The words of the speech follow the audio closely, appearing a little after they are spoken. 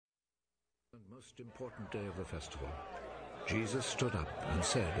Most important day of the festival, Jesus stood up and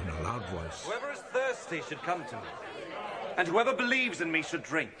said in a loud voice, "Whoever is thirsty should come to me, and whoever believes in me should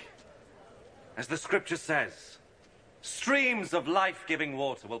drink. As the scripture says, streams of life-giving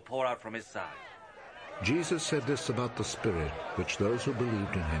water will pour out from his side." Jesus said this about the Spirit, which those who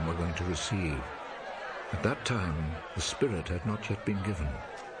believed in him were going to receive. At that time, the Spirit had not yet been given,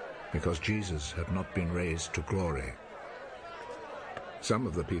 because Jesus had not been raised to glory. Some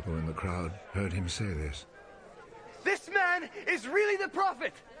of the people in the crowd heard him say this. "This man is really the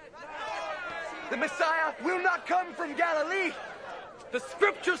prophet. The Messiah will not come from Galilee. The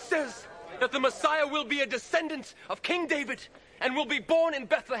scripture says that the Messiah will be a descendant of King David and will be born in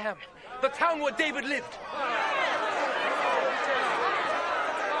Bethlehem, the town where David lived."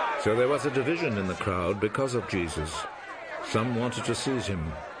 So there was a division in the crowd because of Jesus. Some wanted to seize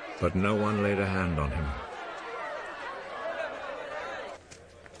him, but no one laid a hand on him.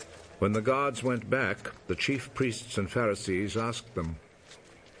 When the guards went back, the chief priests and Pharisees asked them,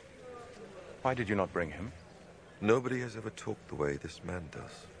 "Why did you not bring him?" Nobody has ever talked the way this man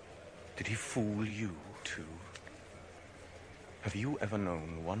does. Did he fool you too? Have you ever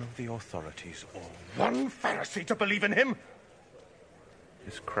known one of the authorities or one Pharisee to believe in him?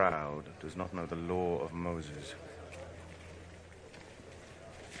 This crowd does not know the law of Moses.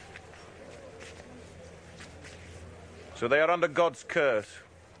 So they are under God's curse.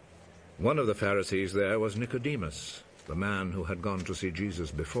 One of the Pharisees there was Nicodemus, the man who had gone to see Jesus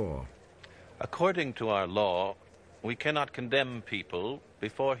before. According to our law, we cannot condemn people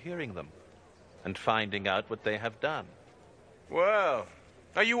before hearing them and finding out what they have done. Well,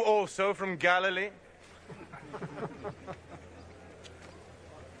 are you also from Galilee?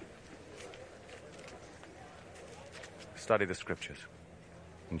 Study the scriptures,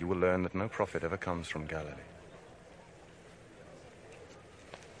 and you will learn that no prophet ever comes from Galilee.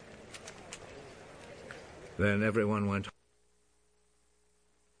 Then everyone went.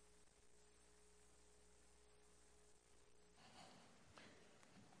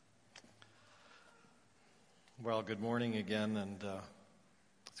 Well, good morning again, and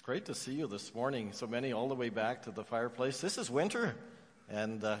it's great to see you this morning. So many all the way back to the fireplace. This is winter,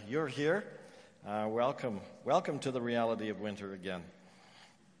 and you're here. Welcome to the reality of winter again.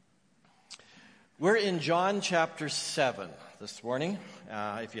 We're in John chapter 7 this morning.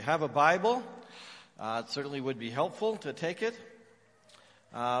 If you have a Bible, it certainly would be helpful to take it.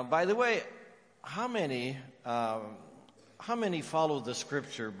 By the way, how many follow the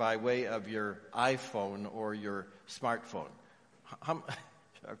scripture by way of your iPhone or your smartphone?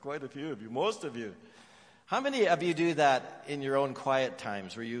 Quite a few of you, most of you. How many of you do that in your own quiet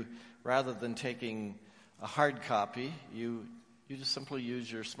times, where you, rather than taking a hard copy, you just simply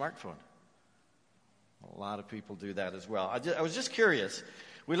use your smartphone? A lot of people do that as well. I was just curious.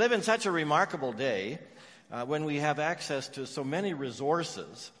 We live in such a remarkable day when we have access to so many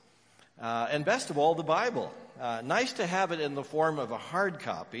resources, and best of all, the Bible. Nice to have it in the form of a hard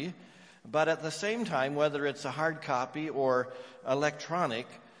copy, but at the same time, whether it's a hard copy or electronic,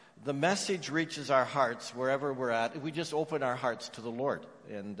 the message reaches our hearts wherever we're at. If we just open our hearts to the Lord,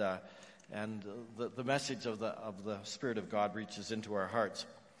 and the message of the Spirit of God reaches into our hearts.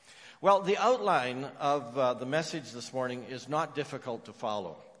 Well, the outline of the message this morning is not difficult to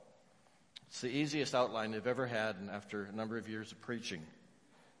follow. It's the easiest outline I've ever had after a number of years of preaching.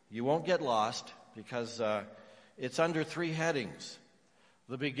 You won't get lost because it's under three headings: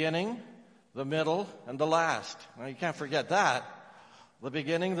 the beginning, the middle, and the last. Now, you can't forget that. The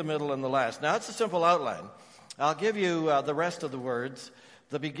beginning, the middle, and the last. Now, it's a simple outline. I'll give you the rest of the words: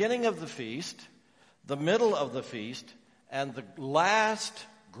 the beginning of the feast, the middle of the feast, and the last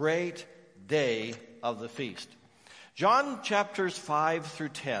great day of the feast. John chapters 5 through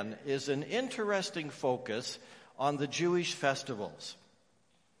 10 is an interesting focus on the Jewish festivals.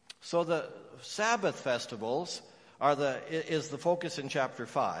 So the Sabbath festivals is the focus in chapter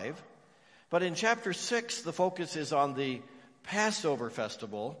 5. But in chapter 6, the focus is on the Passover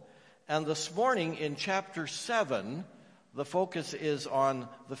festival. And this morning in chapter 7, the focus is on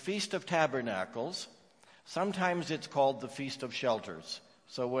the Feast of Tabernacles. Sometimes it's called the Feast of Shelters.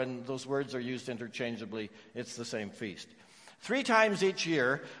 So when those words are used interchangeably, it's the same feast. 3 times each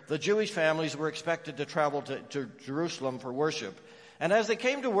year, the Jewish families were expected to travel to Jerusalem for worship. And as they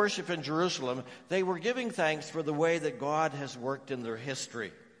came to worship in Jerusalem, they were giving thanks for the way that God has worked in their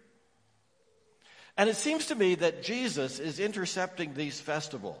history. And it seems to me that Jesus is intercepting these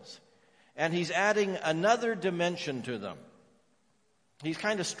festivals, and he's adding another dimension to them. He's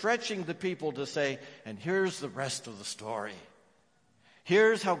kind of stretching the people to say, and here's the rest of the story.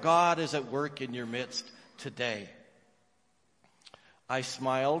 Here's how God is at work in your midst today. I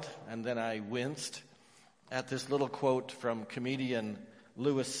smiled and then I winced at this little quote from comedian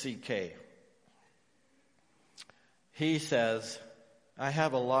Louis C.K. He says, "I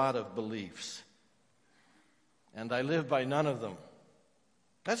have a lot of beliefs, and I live by none of them.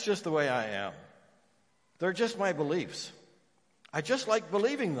 That's just the way I am. They're just my beliefs. I just like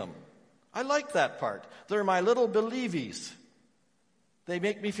believing them. I like that part. They're my little believies. They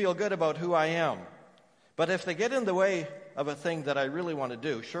make me feel good about who I am. But if they get in the way of a thing that I really want to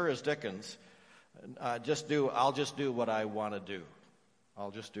do, sure as Dickens, I'll just do what I want to do.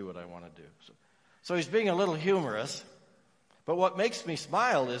 I'll just do what I want to do." So he's being a little humorous, but what makes me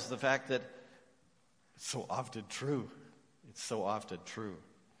smile is the fact that it's so often true. It's so often true.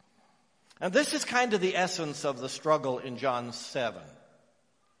 And this is kind of the essence of the struggle in John 7.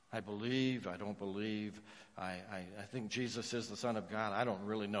 I believe, I don't believe. I think Jesus is the Son of God. I don't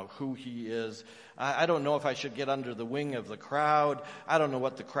really know who he is. I don't know if I should get under the wing of the crowd. I don't know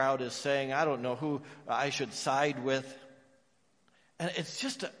what the crowd is saying. I don't know who I should side with. And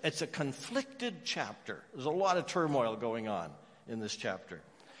it's a conflicted chapter. There's a lot of turmoil going on in this chapter.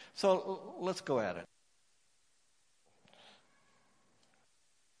 So let's go at it.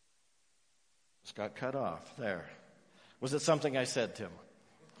 It's got cut off there. Was it something I said, Tim?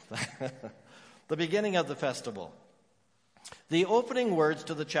 The beginning of the festival. The opening words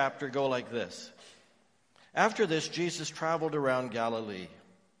to the chapter go like this. After this, Jesus traveled around Galilee.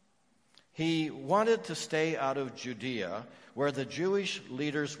 He wanted to stay out of Judea, where the Jewish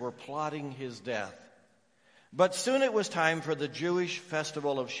leaders were plotting his death. But soon it was time for the Jewish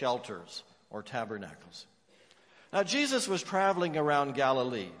festival of shelters, or tabernacles. Now, Jesus was traveling around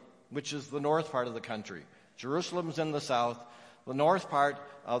Galilee, which is the north part of the country. Jerusalem's in the south. The north part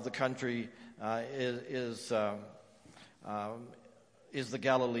of the country is the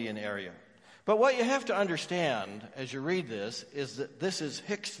Galilean area. But what you have to understand as you read this is that this is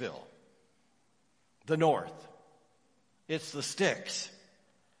Hicksville, the north. It's the sticks.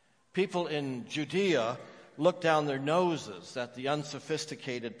 People in Judea look down their noses at the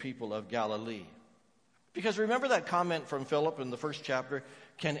unsophisticated people of Galilee. Because remember that comment from Philip in the first chapter?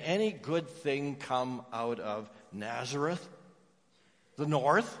 Can any good thing come out of Nazareth, the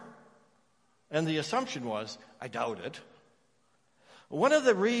north? And the assumption was, I doubt it. One of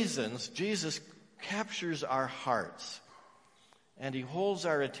the reasons Jesus captures our hearts and he holds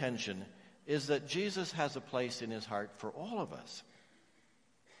our attention is that Jesus has a place in his heart for all of us.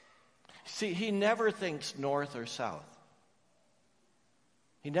 See, he never thinks north or south.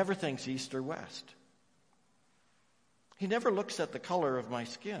 He never thinks east or west. He never looks at the color of my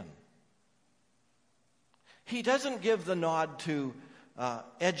skin. He doesn't give the nod to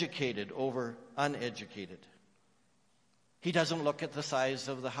educated over uneducated. He doesn't look at the size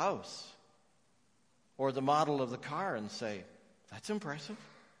of the house or the model of the car and say, that's impressive.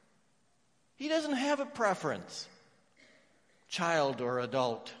 He doesn't have a preference, child or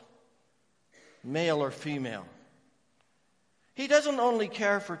adult, male or female. He doesn't only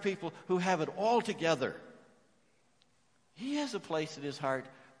care for people who have it all together. He has a place in his heart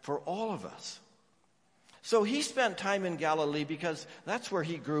for all of us. So he spent time in Galilee because that's where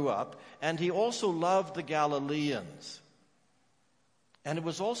he grew up, and he also loved the Galileans. And it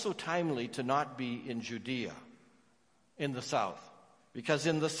was also timely to not be in Judea, in the south, because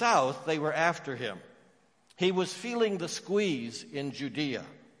in the south they were after him. He was feeling the squeeze in Judea.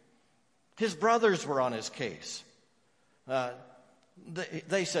 His brothers were on his case.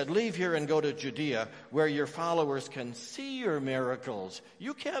 They said, leave here and go to Judea where your followers can see your miracles.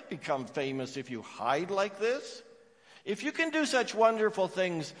 You can't become famous if you hide like this. If you can do such wonderful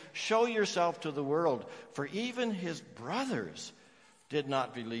things, show yourself to the world. For even his brothers did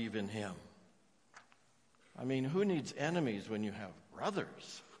not believe in him. I mean, who needs enemies when you have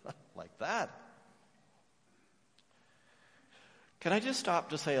brothers like that? Can I just stop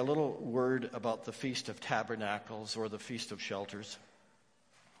to say a little word about the Feast of Tabernacles or the Feast of Shelters?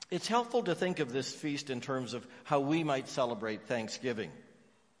 It's helpful to think of this feast in terms of how we might celebrate Thanksgiving.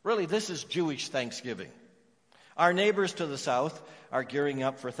 Really, this is Jewish Thanksgiving. Our neighbors to the south are gearing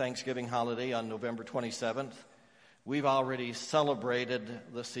up for Thanksgiving holiday on November 27th. We've already celebrated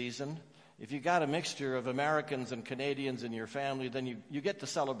the season. If you got a mixture of Americans and Canadians in your family, then you get to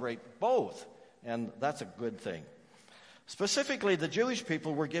celebrate both, and that's a good thing. Specifically, the Jewish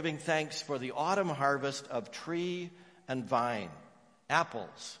people were giving thanks for the autumn harvest of tree and vine,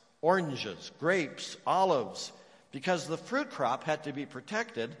 apples, oranges, grapes, olives. Because the fruit crop had to be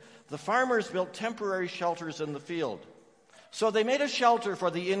protected, the farmers built temporary shelters in the field. So they made a shelter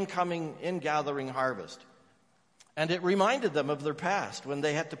for the ingathering harvest. And it reminded them of their past when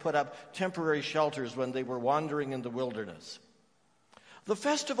they had to put up temporary shelters when they were wandering in the wilderness. The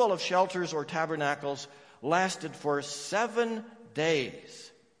Festival of Shelters or Tabernacles lasted for 7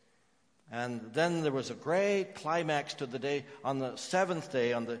 days. And then there was a great climax to the day, on the 7th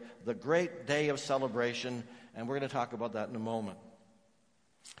day, on the great day of celebration, and we're going to talk about that in a moment.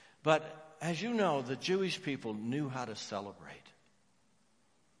 But as you know, the Jewish people knew how to celebrate.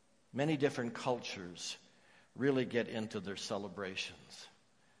 Many different cultures really get into their celebrations.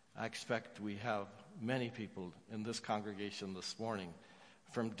 I expect we have many people in this congregation this morning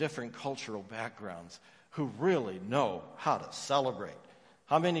from different cultural backgrounds who really know how to celebrate.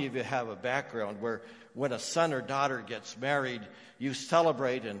 How many of you have a background where when a son or daughter gets married, you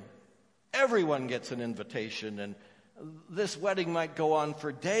celebrate and everyone gets an invitation, and this wedding might go on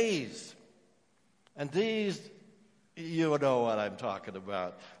for days? And these, you know what I'm talking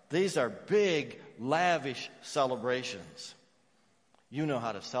about. These are big, lavish celebrations. You know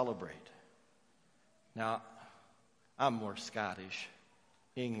how to celebrate. Now, I'm more Scottish,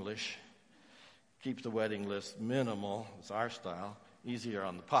 English. Keep the wedding list minimal. It's our style. Easier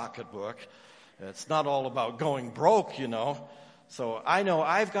on the pocketbook. It's not all about going broke, you know. So I know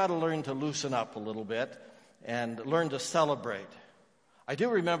I've got to learn to loosen up a little bit and learn to celebrate. I do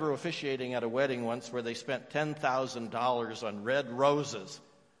remember officiating at a wedding once where they spent $10,000 on red roses.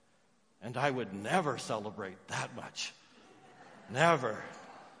 And I would never celebrate that much. Never.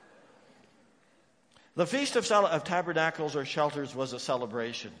 The Feast of Tabernacles or Shelters was a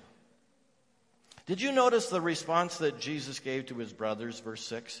celebration. Did you notice the response that Jesus gave to his brothers, verse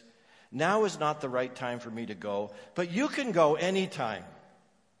 6? Now is not the right time for me to go, but you can go anytime.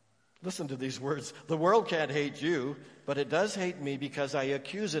 Listen to these words. The world can't hate you, but it does hate me because I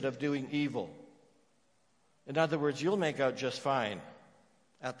accuse it of doing evil. In other words, you'll make out just fine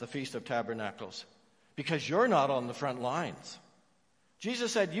at the Feast of Tabernacles because you're not on the front lines.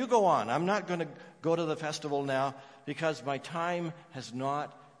 Jesus said, you go on. I'm not going to go to the festival now because my time has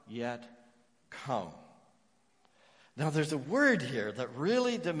not yet come. Now there's a word here that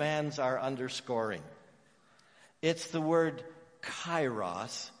really demands our underscoring. It's the word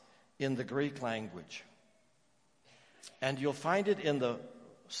kairos in the Greek language. And you'll find it in the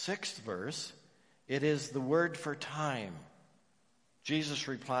 6th verse. It is the word for time. Jesus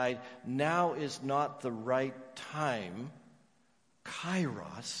replied, now is not the right time,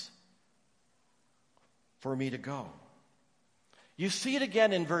 kairos, for me to go. You see it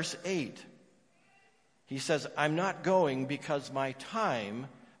again in verse 8. He says, I'm not going because my time,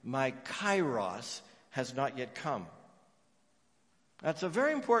 my kairos, has not yet come. That's a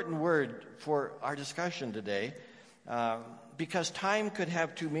very important word for our discussion today, because time could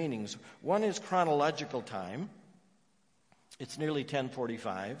have two meanings. One is chronological time. It's nearly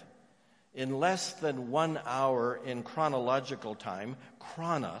 10:45. In less than 1 hour in chronological time,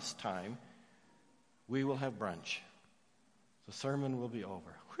 chronos time, we will have brunch. The sermon will be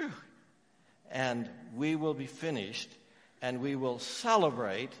over. Whew. And we will be finished, and we will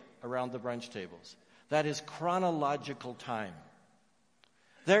celebrate around the brunch tables. That is chronological time.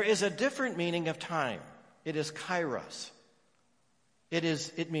 There is a different meaning of time. It is kairos.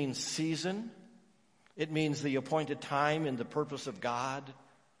 It means season. It means the appointed time in the purpose of God.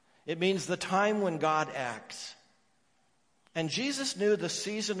 It means the time when God acts. And Jesus knew the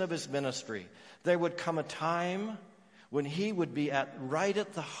season of his ministry. There would come a time when he would be right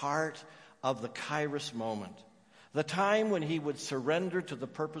at the heart of the kairos moment. The time when he would surrender to the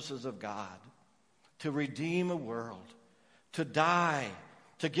purposes of God, to redeem a world, to die,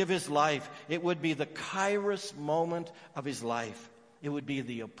 to give his life. It would be the kairos moment of his life. It would be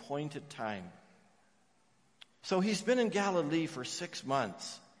the appointed time. So he's been in Galilee for 6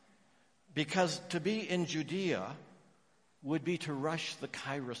 months, because to be in Judea would be to rush the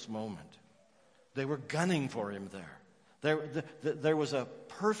kairos moment. They were gunning for him there. There was a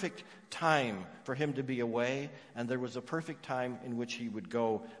perfect time for him to be away, and there was a perfect time in which he would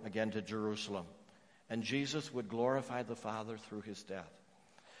go again to Jerusalem. And Jesus would glorify the Father through his death.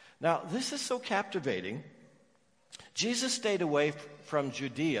 Now, this is so captivating. Jesus stayed away from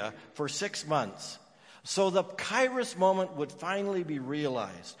Judea for 6 months. So the kairos moment would finally be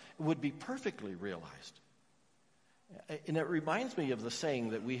realized. It would be perfectly realized. And it reminds me of the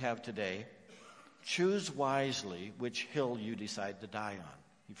saying that we have today, choose wisely which hill you decide to die on.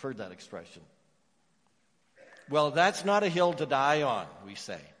 You've heard that expression. Well, that's not a hill to die on, we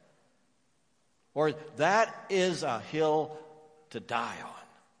say. Or that is a hill to die on.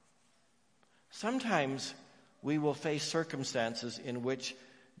 Sometimes we will face circumstances in which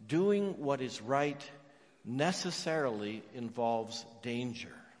doing what is right necessarily involves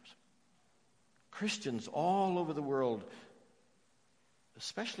danger. Christians all over the world,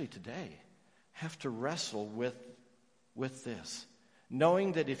 especially today, have to wrestle with this.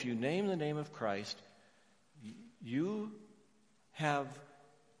 knowing that if you name the name of Christ, you have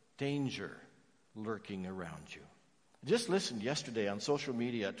danger lurking around you. I just listened yesterday on social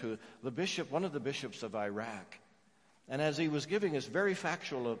media to one of the bishops of Iraq. And as he was giving his very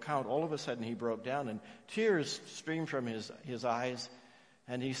factual account, all of a sudden he broke down and tears streamed from his eyes.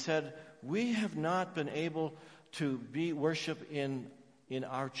 And he said, we have not been able to worship in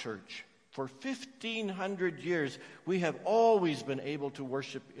our church. For 1,500 years, we have always been able to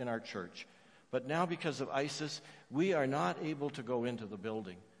worship in our church. But now because of ISIS, we are not able to go into the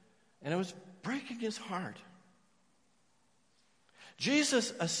building. And it was breaking his heart.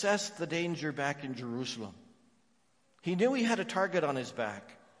 Jesus assessed the danger back in Jerusalem. He knew he had a target on his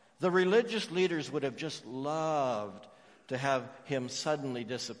back. The religious leaders would have just loved to have him suddenly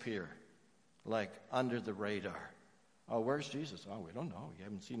disappear, like under the radar. Oh, where's Jesus? Oh, we don't know. We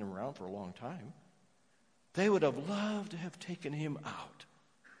haven't seen him around for a long time. They would have loved to have taken him out.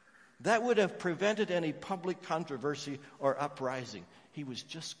 That would have prevented any public controversy or uprising. He was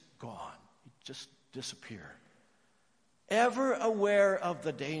just gone. He'd just disappear. Ever aware of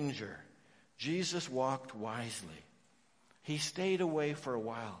the danger, Jesus walked wisely. He stayed away for a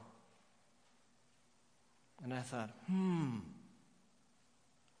while. And I thought,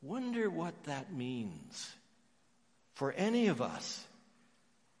 wonder what that means for any of us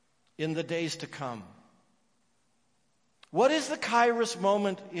in the days to come. What is the Kairos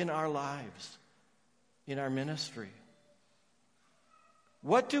moment in our lives, in our ministry?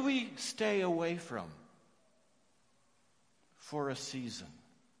 What do we stay away from for a season?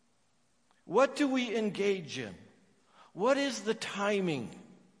 What do we engage in? What is the timing?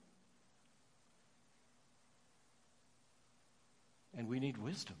 And we need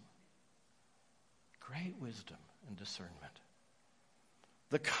wisdom. Great wisdom and discernment.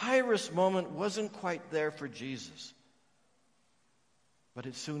 The Kairos moment wasn't quite there for Jesus, but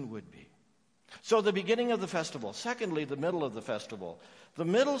it soon would be. So the beginning of the festival. Secondly, the middle of the festival. The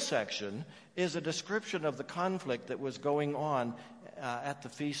middle section is a description of the conflict that was going on at the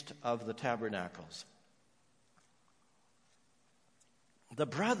Feast of the Tabernacles. The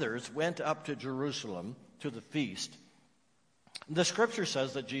brothers went up to Jerusalem to the feast. The scripture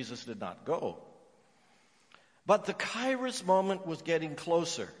says that Jesus did not go. But the Kairos moment was getting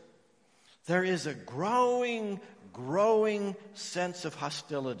closer. There is a growing sense of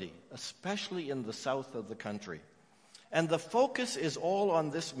hostility, especially in the south of the country. And the focus is all on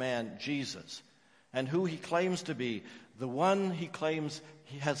this man, Jesus, and who he claims to be, the one he claims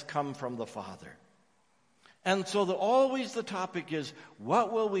he has come from the Father. And so always the topic is,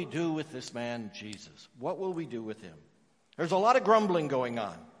 what will we do with this man, Jesus? What will we do with him? There's a lot of grumbling going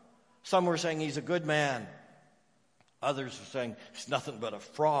on. Some were saying he's a good man. Others are saying he's nothing but a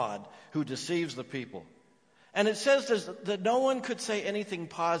fraud who deceives the people. And it says that no one could say anything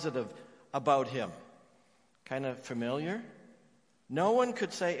positive about him. Kind of familiar? No one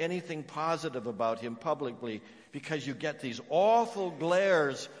could say anything positive about him publicly because you get these awful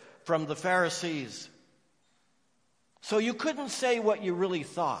glares from the Pharisees. So you couldn't say what you really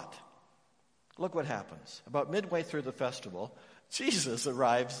thought. Look what happens. About midway through the festival, Jesus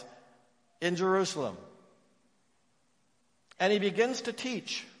arrives in Jerusalem. And he begins to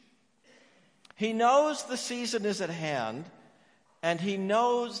teach. He knows the season is at hand, and he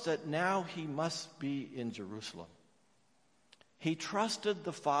knows that now he must be in Jerusalem. He trusted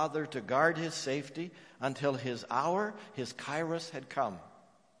the Father to guard his safety until his hour, his Kairos, had come.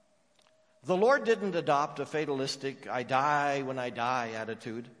 The Lord didn't adopt a fatalistic, I die when I die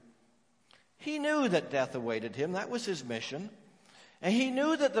attitude. He knew that death awaited him. That was his mission. And he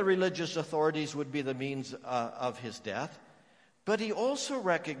knew that the religious authorities would be the means of his death. But he also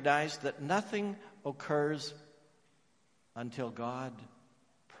recognized that nothing occurs until God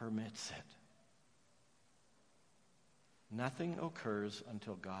permits it. Nothing occurs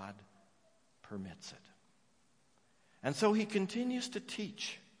until God permits it. And so he continues to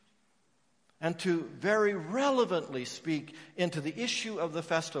teach and to very relevantly speak into the issue of the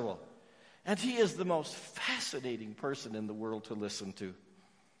festival. And he is the most fascinating person in the world to listen to.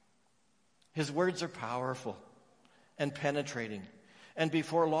 His words are powerful and penetrating. And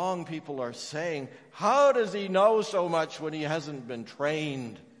before long, people are saying, how does he know so much when he hasn't been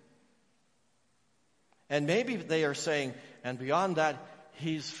trained? And maybe they are saying, and beyond that,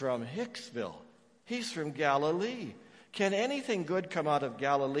 he's from Hicksville. He's from Galilee. Can anything good come out of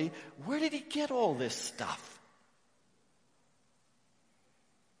Galilee? Where did he get all this stuff?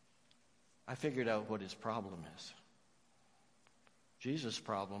 I figured out what his problem is. Jesus'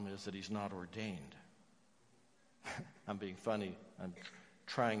 problem is that he's not ordained. I'm being funny. I'm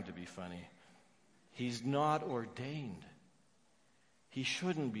trying to be funny. He's not ordained. he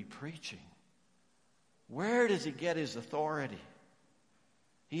shouldn't be preaching. Where does he get his authority?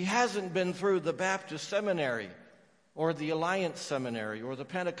 He hasn't been through the Baptist seminary or the Alliance seminary or the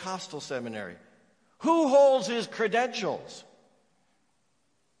Pentecostal seminary. Who holds his credentials?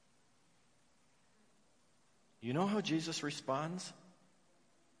 You know how Jesus responds?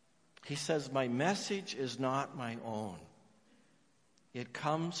 He says, my message is not my own. It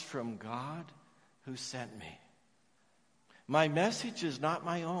comes from God who sent me. My message is not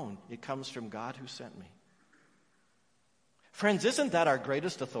my own. It comes from God who sent me. Friends, isn't that our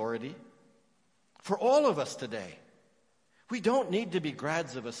greatest authority? For all of us today. We don't need to be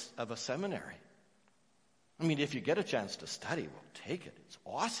grads of a seminary. I mean, if you get a chance to study, well, take it. It's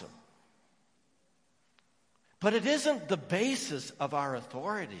awesome. But it isn't the basis of our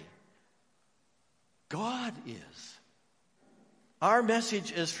authority. God is. Our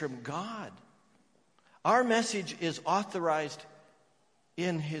message is from God. Our message is authorized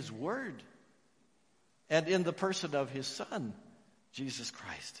in His Word and in the person of His Son, Jesus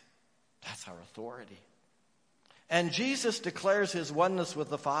Christ. That's our authority. And Jesus declares His oneness with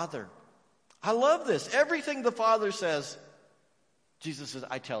the Father. I love this. Everything the Father says, Jesus says,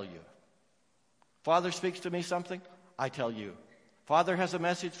 I tell you. Father speaks to me something, I tell you. Father has a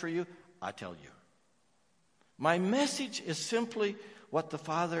message for you, I tell you. My message is simply what the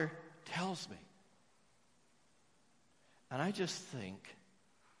Father tells me. And I just think,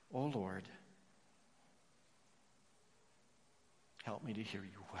 oh Lord, help me to hear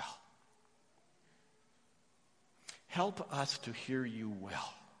you well. Help us to hear you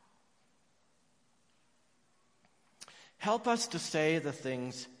well. Help us to say the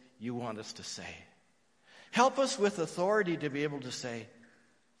things you want us to say. Help us with authority to be able to say,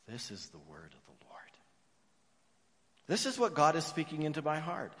 this is the word of the Lord. This is what God is speaking into my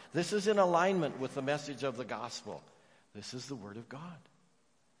heart. This is in alignment with the message of the gospel. This is the word of God.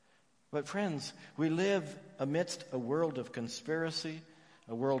 But friends, we live amidst a world of conspiracy,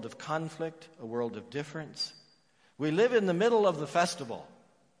 a world of conflict, a world of difference. We live in the middle of the festival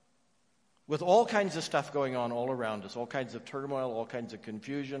with all kinds of stuff going on all around us, all kinds of turmoil, all kinds of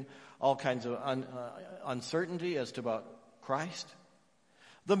confusion, all kinds of uncertainty as to about Christ.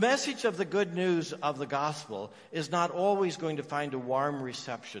 The message of the good news of the gospel is not always going to find a warm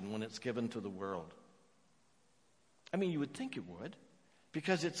reception when it's given to the world. I mean, you would think it would,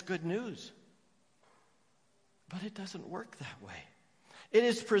 because it's good news. But it doesn't work that way. It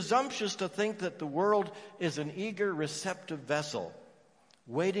is presumptuous to think that the world is an eager, receptive vessel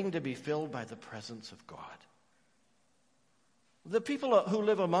waiting to be filled by the presence of God. The people who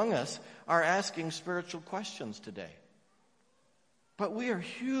live among us are asking spiritual questions today. But we are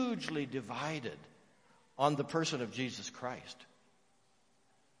hugely divided on the person of Jesus Christ.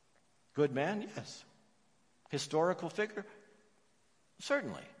 Good man? Yes. Historical figure?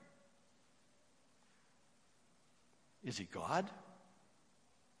 Certainly. Is he God?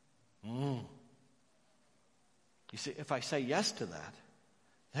 You see, if I say yes to that,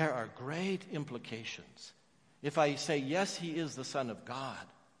 there are great implications. If I say yes, he is the Son of God,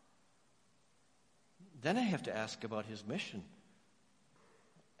 then I have to ask about his mission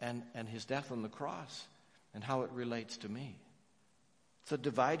and his death on the cross and how it relates to me. It's a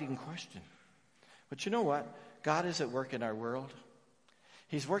dividing question. But you know what? God is at work in our world.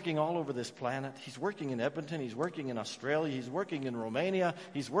 He's working all over this planet. He's working in Edmonton. He's working in Australia. He's working in Romania.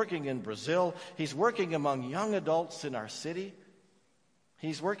 He's working in Brazil. He's working among young adults in our city.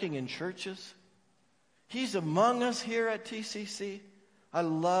 He's working in churches. He's among us here at TCC. I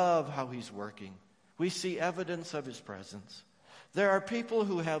love how he's working. We see evidence of his presence. There are people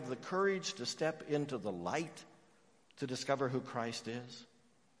who have the courage to step into the light to discover who Christ is.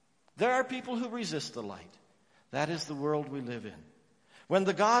 There are people who resist the light. That is the world we live in. When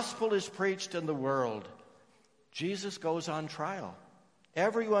the gospel is preached in the world, Jesus goes on trial.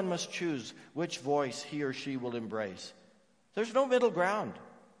 Everyone must choose which voice he or she will embrace. There's no middle ground.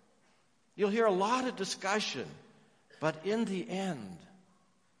 You'll hear a lot of discussion, but in the end,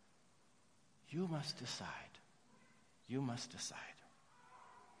 you must decide. You must decide.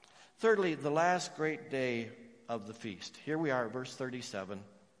 Thirdly, the last great day of the feast. Here we are, verse 37.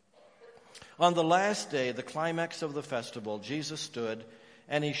 On the last day, the climax of the festival, Jesus stood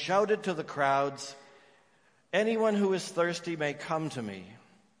and he shouted to the crowds, "Anyone who is thirsty may come to me.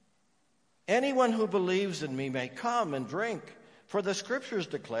 Anyone who believes in me may come and drink. For the scriptures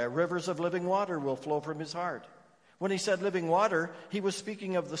declare rivers of living water will flow from his heart." When he said living water, he was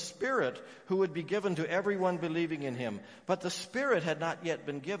speaking of the Spirit who would be given to everyone believing in him. But the Spirit had not yet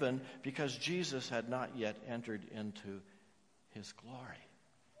been given because Jesus had not yet entered into his glory.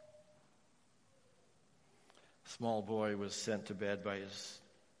 small boy was sent to bed by his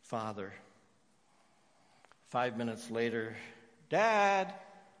father. 5 minutes later, Dad!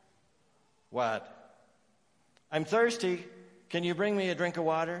 What? I'm thirsty. Can you bring me a drink of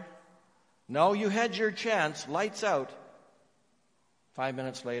water? No, you had your chance. Lights out. 5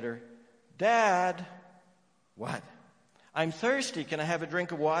 minutes later, Dad! What? I'm thirsty. Can I have a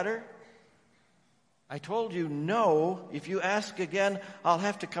drink of water? I told you no. If you ask again, I'll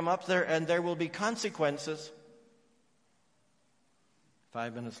have to come up there and there will be consequences.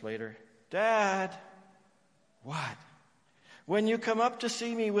 5 minutes later, Dad! What? When you come up to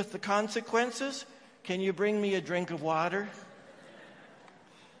see me with the consequences, can you bring me a drink of water?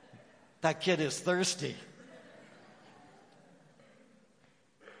 That kid is thirsty.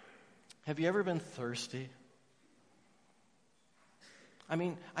 Have you ever been thirsty? I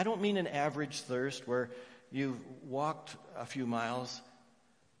mean, I don't mean an average thirst where you've walked a few miles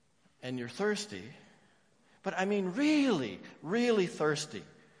and you're thirsty. But I mean really, really thirsty,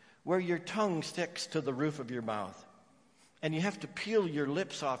 where your tongue sticks to the roof of your mouth and you have to peel your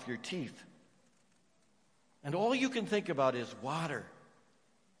lips off your teeth. And all you can think about is water.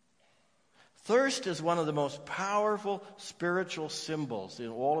 Thirst is one of the most powerful spiritual symbols in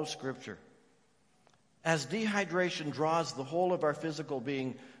all of Scripture. As dehydration draws the whole of our physical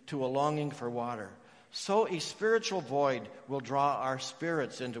being to a longing for water, so a spiritual void will draw our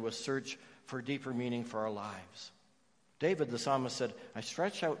spirits into a search for deeper meaning for our lives. David the psalmist said, I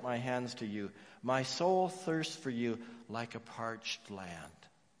stretch out my hands to you. My soul thirsts for you like a parched land.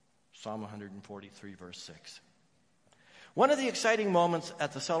 Psalm 143, verse 6. One of the exciting moments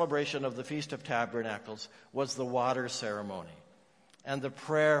at the celebration of the Feast of Tabernacles was the water ceremony and the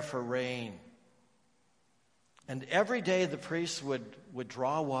prayer for rain. And every day the priests would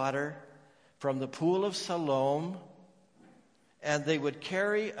draw water from the pool of Siloam, and they would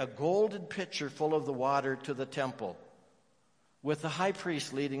carry a golden pitcher full of the water to the temple, with the high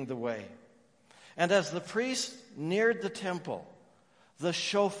priest leading the way. And as the priests neared the temple, the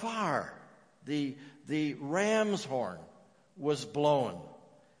shofar, the ram's horn, was blown,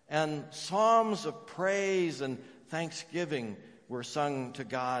 and psalms of praise and thanksgiving were sung to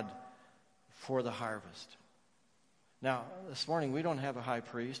God for the harvest. Now, this morning we don't have a high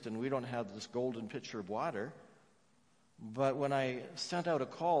priest and we don't have this golden pitcher of water, but when I sent out a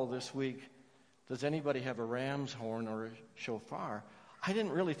call this week, does anybody have a ram's horn or a shofar? I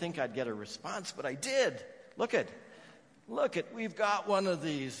didn't really think I'd get a response, but I did. Look it, we've got one of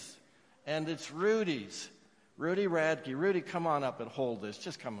these, and it's Rudy's. Rudy Radke. Rudy, come on up and hold this.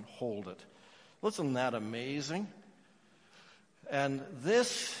 Just come and hold it. Isn't that amazing? And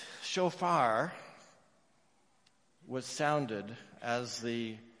this shofar was sounded as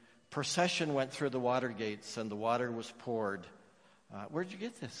the procession went through the water gates and the water was poured. Where'd you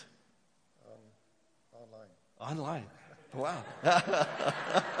get this? Online. Wow.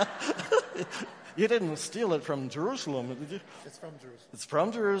 You didn't steal it from Jerusalem, did you? It's from Jerusalem. It's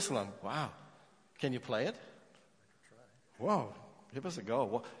from Jerusalem. Wow. Can you play it? I could try. Whoa. Give us a go.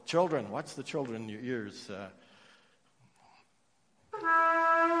 Well, children, watch the children in your ears.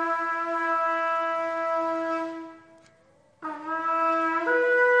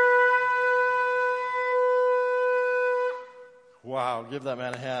 Wow, give that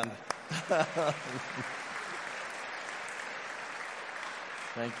man a hand.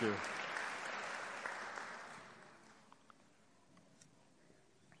 Thank you.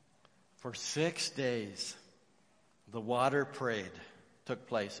 For 6 days, the water parade took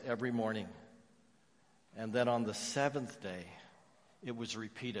place every morning. And then on the 7th day, it was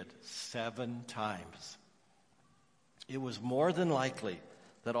repeated 7 times. It was more than likely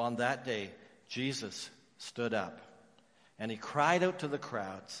that on that day, Jesus stood up and he cried out to the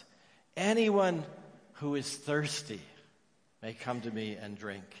crowds, anyone who is thirsty may come to me and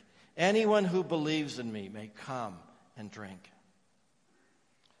drink. Anyone who believes in me may come and drink.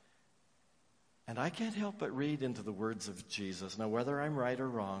 And I can't help but read into the words of Jesus. Now, whether I'm right or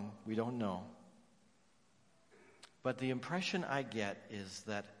wrong, we don't know. But the impression I get is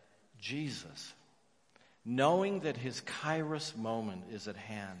that Jesus, knowing that his Kairos moment is at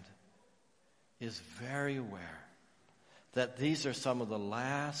hand, is very aware that these are some of the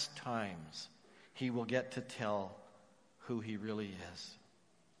last times he will get to tell who he really is.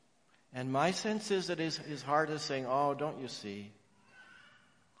 And my sense is that his heart is saying, oh, don't you see?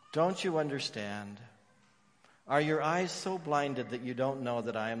 Don't you understand? Are your eyes so blinded that you don't know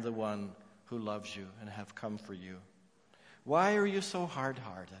that I am the one who loves you and have come for you? Why are you so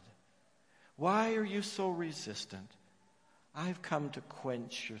hard-hearted? Why are you so resistant? I've come to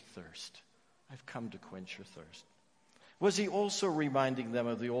quench your thirst. I've come to quench your thirst. Was he also reminding them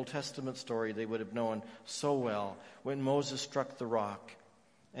of the Old Testament story they would have known so well when Moses struck the rock,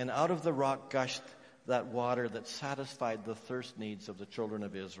 and out of the rock gushed that water that satisfied the thirst needs of the children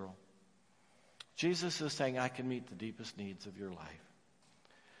of Israel? Jesus is saying, I can meet the deepest needs of your life.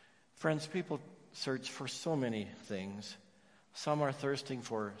 Friends, people search for so many things. Some are thirsting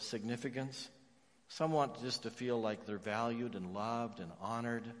for significance. Some want just to feel like they're valued and loved and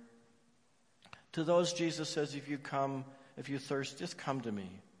honored. To those, Jesus says, if you thirst, just come to me.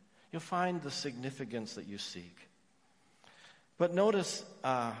 You'll find the significance that you seek. But notice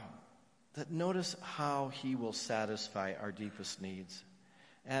how he will satisfy our deepest needs.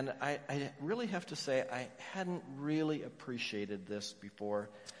 And I really have to say, I hadn't really appreciated this before.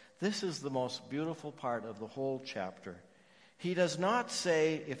 This is the most beautiful part of the whole chapter. He does not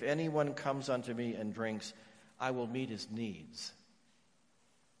say, if anyone comes unto me and drinks, I will meet his needs.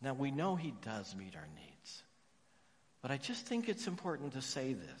 Now, we know he does meet our needs. But I just think it's important to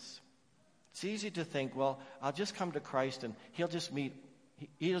say this. It's easy to think, well, I'll just come to Christ and he'll just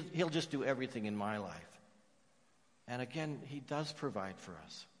do everything in my life. And again, he does provide for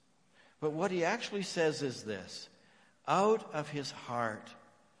us. But what he actually says is this: out of his heart.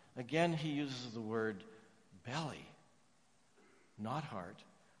 Again, he uses the word belly, not heart.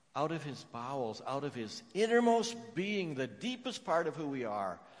 Out of his bowels, out of his innermost being, the deepest part of who we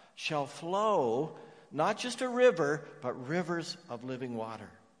are, shall flow not just a river, but rivers of living water.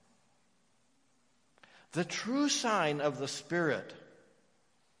 The true sign of the Spirit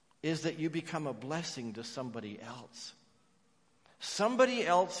is that you become a blessing to somebody else. Somebody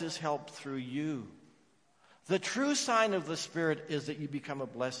else is helped through you. The true sign of the Spirit is that you become a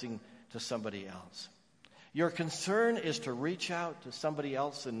blessing to somebody else. Your concern is to reach out to somebody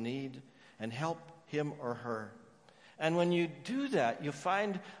else in need and help him or her. And when you do that, you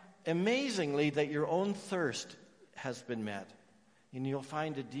find amazingly that your own thirst has been met. And you'll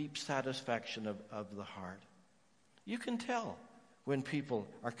find a deep satisfaction of the heart. You can tell when people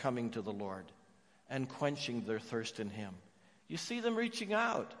are coming to the Lord and quenching their thirst in him. You see them reaching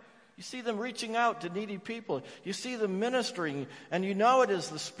out. You see them reaching out to needy people. You see them ministering, and you know it is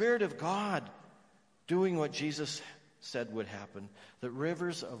the Spirit of God doing what Jesus said would happen, that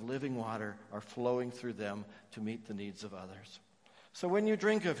rivers of living water are flowing through them to meet the needs of others. So when you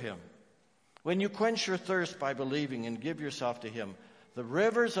drink of him, when you quench your thirst by believing and give yourself to him, the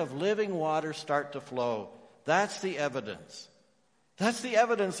rivers of living water start to flow. That's the evidence. That's the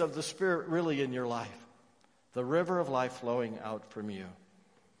evidence of the Spirit really in your life. The river of life flowing out from you.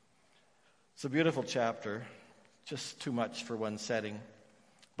 It's a beautiful chapter, just too much for one setting.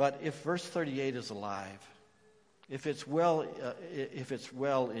 But if verse 38 is alive, if it's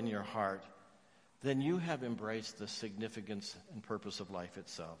well in your heart, then you have embraced the significance and purpose of life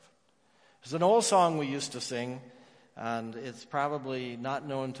itself. There's an old song we used to sing, and it's probably not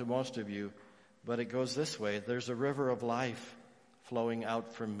known to most of you, but it goes this way: there's a river of life flowing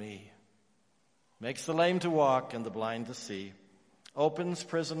out from me. Makes the lame to walk and the blind to see. Opens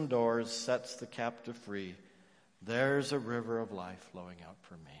prison doors, sets the captive free. There's a river of life flowing out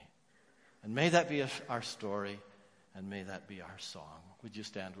from me. And may that be our story, and may that be our song. Would you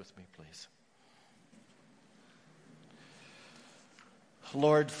stand with me, please?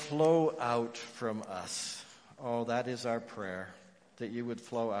 Lord, flow out from us. Oh, that is our prayer, that you would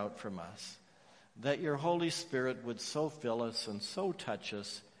flow out from us. That your Holy Spirit would so fill us and so touch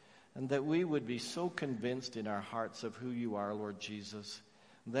us, and that we would be so convinced in our hearts of who you are, Lord Jesus,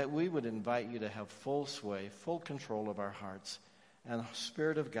 that we would invite you to have full sway, full control of our hearts. And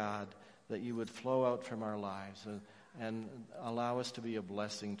Spirit of God, that you would flow out from our lives and allow us to be a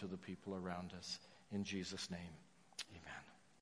blessing to the people around us. In Jesus' name.